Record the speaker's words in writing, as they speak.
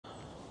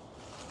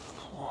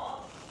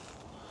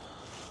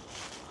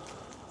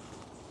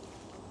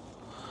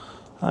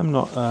I'm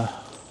not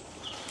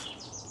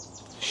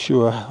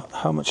sure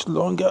how much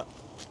longer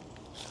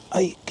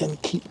I can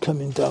keep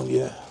coming down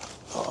here.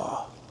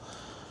 Oh,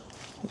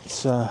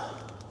 it's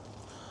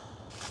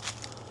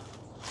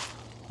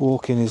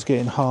walking is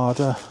getting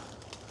harder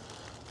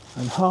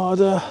and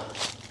harder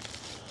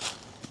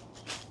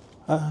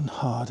and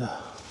harder.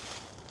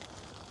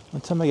 By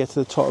the time I get to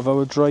the top of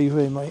our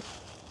driveway, my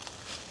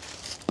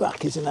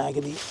back is in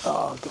agony.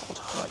 Oh God,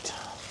 right.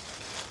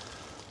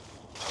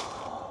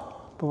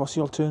 But what's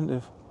the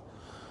alternative?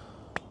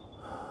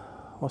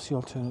 What's the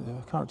alternative?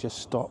 I can't just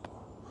stop.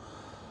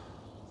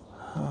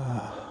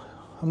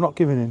 I'm not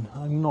giving in.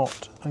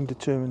 I'm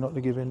determined not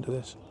to give in to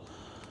this.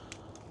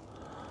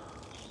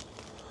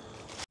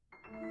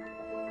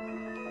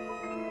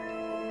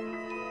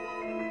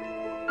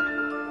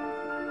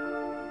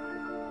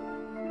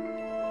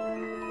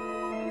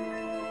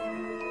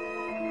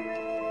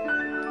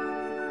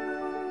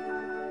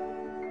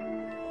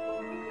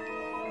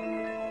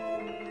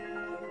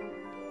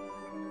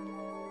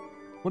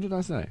 What did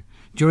I say?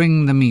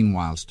 During the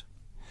meanwhilest.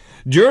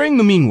 During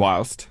the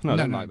meanwhilest? No, I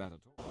don't like that at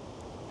all.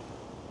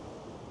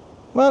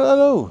 Well,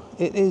 hello.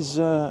 It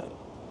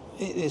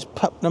is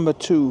pup number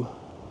 2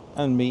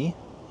 and me,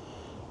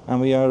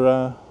 and we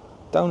are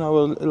down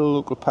our little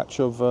local patch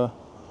of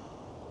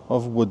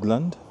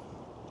woodland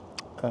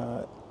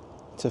to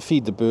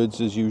feed the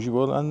birds as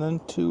usual, and then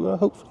to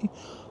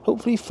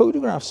hopefully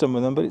photograph some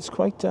of them. But it's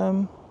quite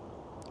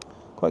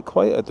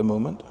quiet at the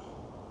moment.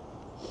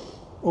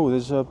 Oh,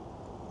 there's a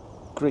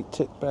great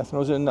tit, Beth.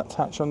 Was it a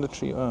nuthatch on the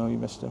tree? Oh, you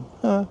missed him.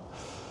 Oh,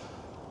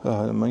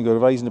 you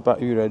got a eyes in the back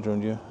of your head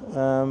around you.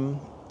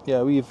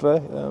 Yeah, we've.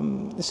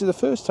 This is the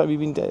first time we've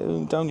been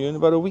down here in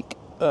about a week.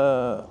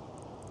 I've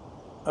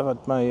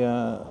had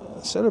my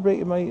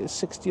celebrated my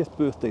 60th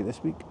birthday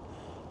this week,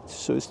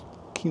 so it's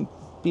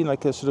been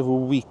like a sort of a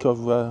week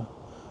of a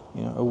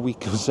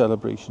week of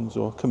celebrations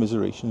or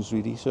commiserations,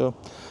 really. So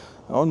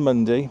on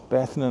Monday,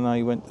 Bethan and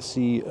I went to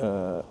see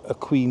a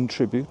Queen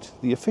tribute,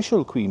 the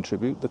official Queen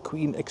tribute, the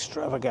Queen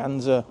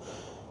Extravaganza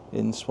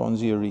in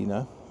Swansea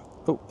Arena.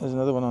 Oh, there's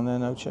another one on there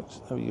now,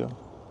 chicks. There we go.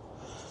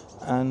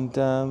 And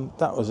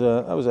that was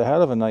a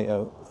hell of a night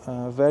out.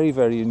 Very,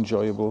 very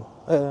enjoyable.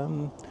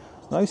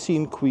 I've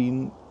seen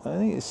Queen, I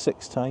think it's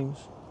 6 times.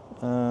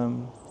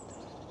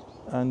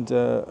 And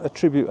a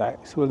tribute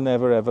act will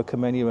never ever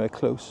come anywhere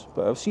close.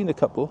 But I've seen a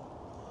couple.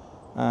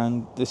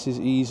 And this is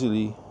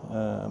easily,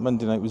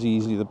 Monday night was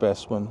easily the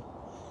best one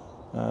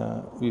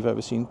we've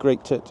ever seen.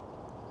 Great tit.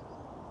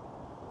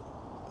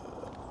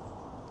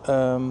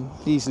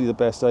 Easily the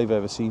best I've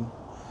ever seen.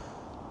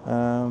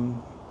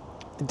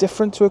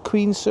 Different to a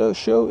Queen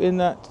show in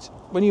that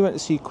when you went to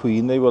see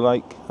Queen, they were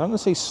like, I'm going to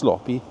say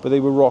sloppy, but they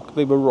were rock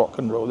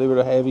and roll. They were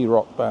a heavy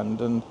rock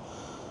band, and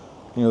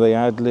they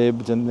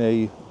ad-libbed and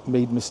they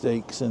made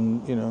mistakes,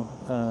 and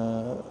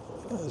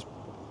as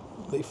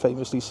they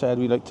famously said,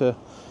 we like to,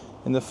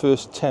 in the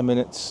first 10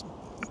 minutes,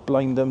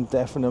 blind them,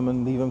 deafen them,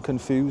 and leave them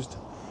confused.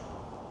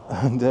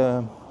 And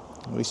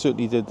we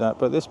certainly did that.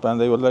 But this band,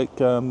 they were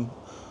like,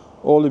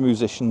 all the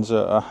musicians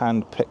are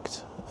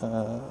hand-picked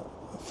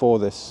for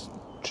this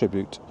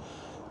tribute,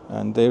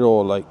 and they're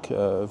all like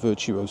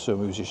virtuoso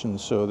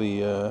musicians. So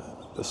the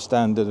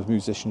standard of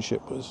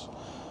musicianship was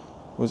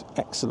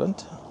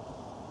excellent.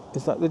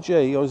 Is that the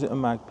J or is it a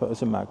magpie?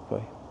 It's a magpie.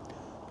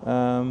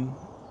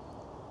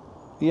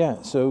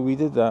 Yeah, so we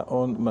did that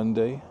on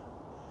Monday.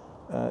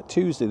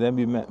 Tuesday then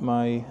we met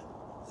my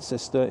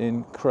sister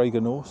in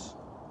Craiganorth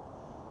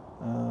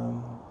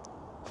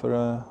for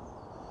a,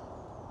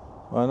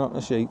 well, not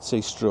necessarily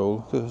say stroll,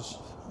 because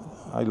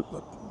I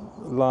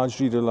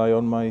largely rely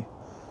on my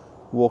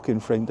walking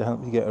frame to help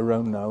me get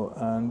around now,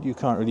 and you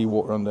can't really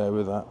walk around there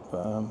with that.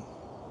 But,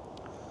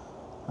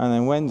 and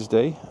then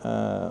Wednesday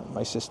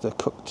my sister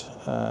cooked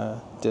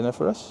dinner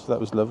for us, so that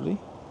was lovely.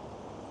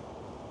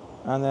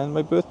 And then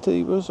my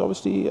birthday was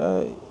obviously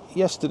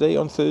yesterday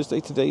on Thursday.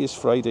 Today is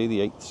Friday the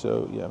 8th,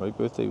 so yeah, my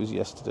birthday was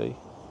yesterday.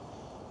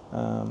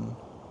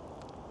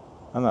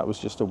 And that was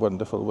just a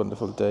wonderful,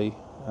 wonderful day.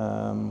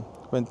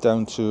 Went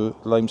down to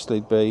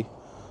Limeslade Bay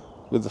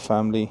with the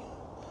family,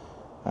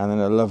 and then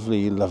a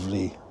lovely,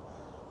 lovely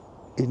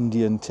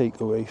Indian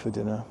takeaway for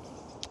dinner,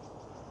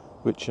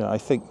 which I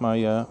think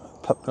my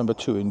pup number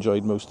 2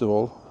 enjoyed most of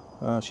all.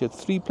 She had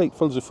 3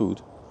 platefuls of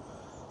food.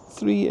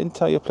 3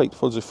 entire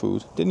platefuls of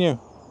food, didn't you?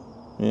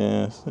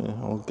 Yes,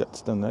 yeah, all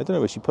guts down there. I don't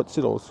know where she puts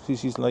it all.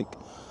 She's like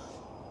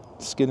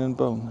skin and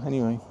bone.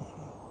 Anyway,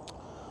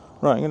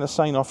 right, I'm going to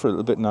sign off for a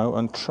little bit now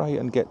and try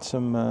and get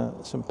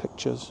some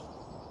pictures.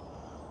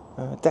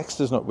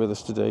 Dexter's not with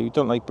us today. We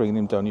don't like bringing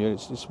him down here.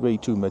 It's way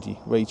too muddy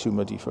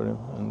for him.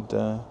 And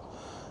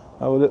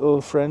our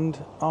little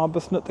friend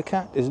Arbuthnut the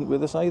cat isn't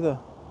with us either.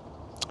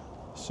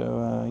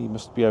 So he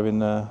must be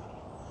having a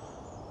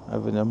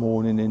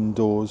morning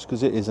indoors,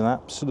 because it is an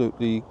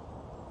absolutely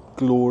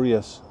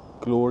glorious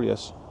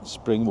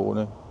spring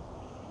morning.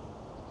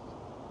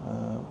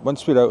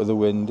 Once we're out of the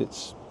wind,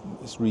 it's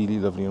really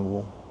lovely and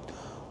warm.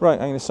 Right,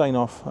 I'm going to sign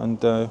off and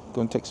go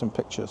and take some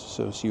pictures,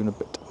 so see you in a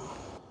bit.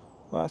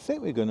 Well, I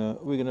think we're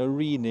gonna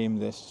rename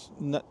this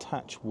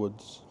Nuthatch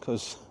Woods,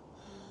 because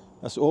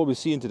that's all we're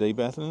seeing today,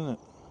 Beth, isn't it?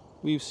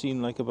 We've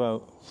seen like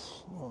about,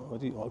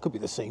 it could be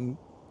the same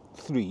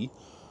 3,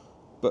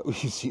 but we've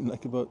seen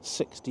like about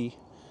 60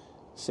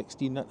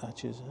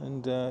 nuthatches,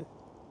 and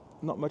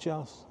not much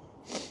else.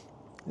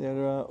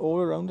 They're all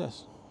around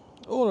us.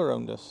 All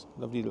around us.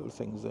 Lovely little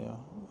things they are.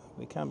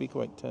 They can be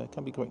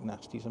quite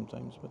nasty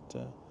sometimes,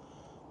 but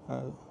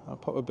I'll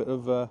pop a bit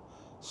of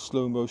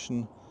slow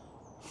motion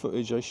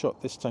footage I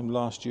shot this time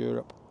last year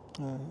up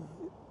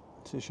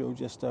to show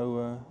just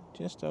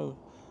how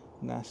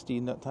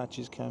nasty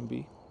nuthatches can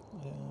be.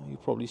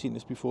 You've probably seen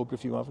this before, but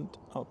if you haven't,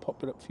 I'll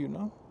pop it up for you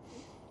now.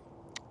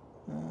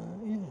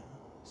 Yeah.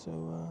 So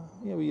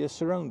yeah, we are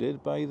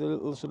surrounded by the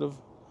little sort of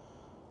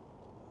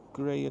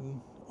grey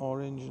and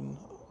orange, and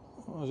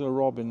there's a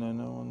robin there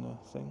now on the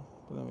thing.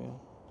 But there we are.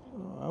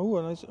 Oh,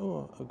 a nice,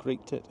 a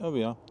great tit. There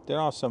we are. There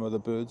are some of the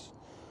birds.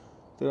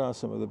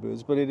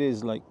 But it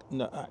is like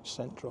Nuthatch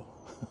Central.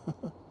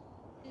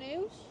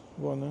 News?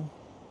 Go on then.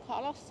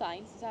 Carlos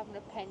Sainz is having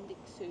appendix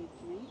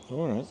surgery.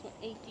 All right. So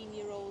an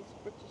 18-year-old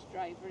British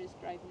driver is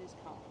driving his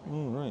car.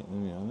 All right,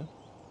 there we are then.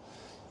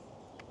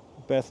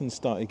 Bethan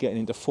started getting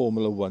into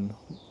Formula 1.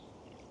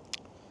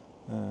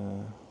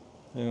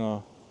 There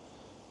are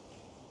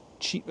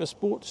cheaper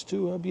sports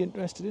to be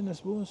interested in, I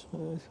suppose.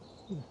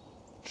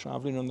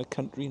 Travelling around the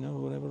country now, or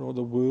whatever, or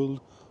the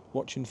world,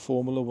 watching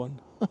Formula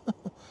 1.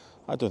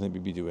 I don't think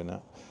we'd be doing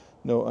that.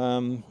 No,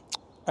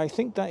 I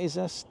think that is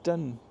us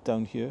done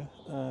down here.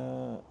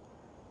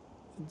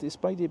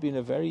 Despite it being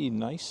a very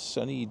nice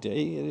sunny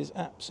day, it is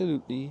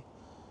absolutely,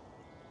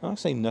 I'm not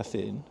saying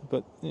nothing,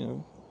 but you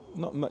know,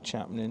 not much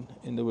happening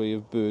in the way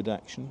of bird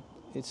action.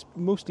 It's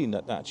mostly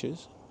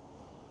nuthatches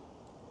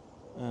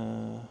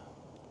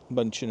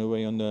munching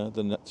away on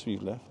the nuts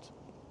we've left,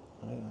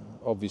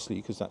 obviously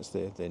because that's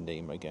their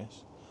name, I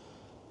guess.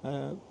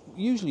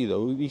 Usually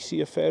though, we see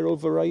a fair old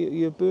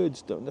variety of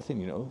birds, nothing,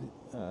 you know,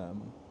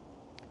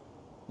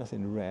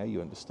 nothing rare,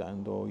 you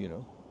understand, or, you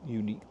know,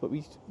 unique, but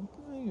we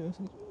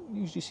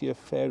usually see a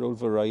fair old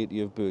variety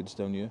of birds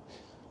down here.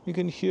 You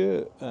can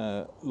hear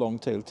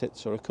long-tailed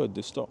tits, or I could,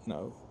 they've stopped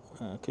now.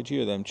 Could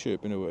hear them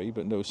chirping away,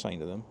 but no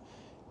sign of them.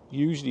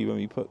 Usually when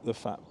we put the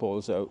fat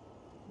balls out,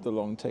 the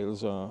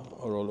long-tails are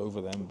all over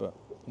them, but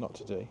not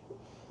today.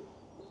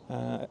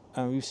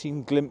 And we've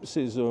seen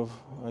glimpses of,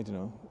 I don't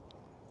know,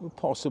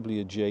 possibly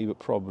a jay, but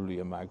probably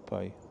a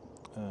magpie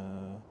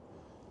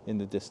in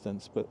the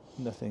distance, but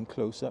nothing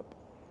close up.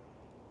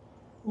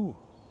 Ooh,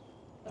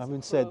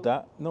 having said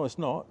that, no, it's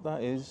not.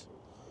 That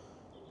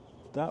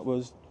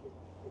was.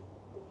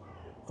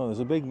 Oh, there's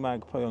a big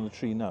magpie on the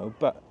tree now,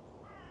 but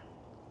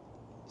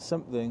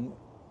something.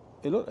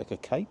 It looked like a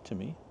kite to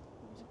me.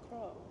 It was a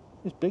crow.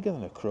 It's bigger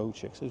than a crow,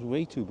 chicks. It's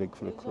way too big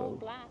for a crow. It was all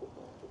black.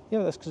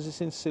 Yeah, that's because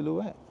it's in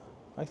silhouette.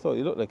 I thought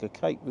it looked like a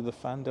kite with a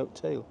fanned-out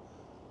tail.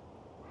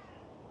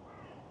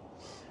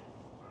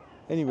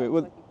 Anyway,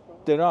 well, Like a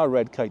crow. there are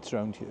red kites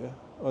around here.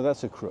 Oh,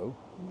 that's a crow.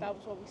 That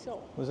was what we saw.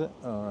 Was it?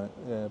 All right.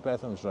 Yeah,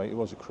 Bethan was right. It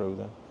was a crow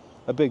then.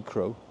 A big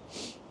crow.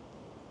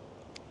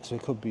 So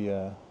it could be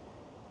a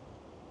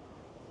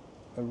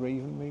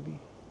raven, maybe?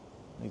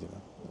 I don't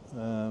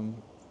know.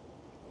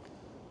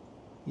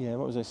 Yeah,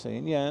 what was I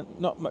saying? Yeah,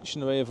 not much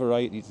in the way of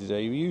variety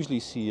today. We usually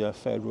see a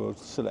fair old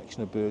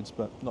selection of birds,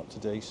 but not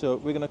today. So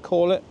we're going to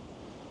call it,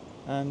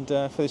 and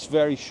for this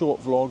very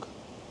short vlog,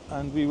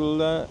 and we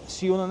will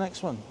see you on the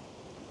next one.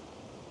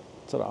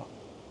 Ta-da.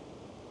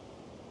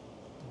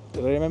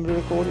 Did I remember to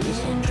record it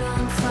this time?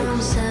 Drunk from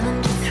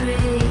 7 to 3,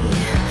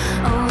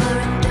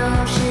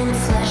 overindulged in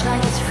flesh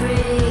like it's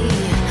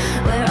free.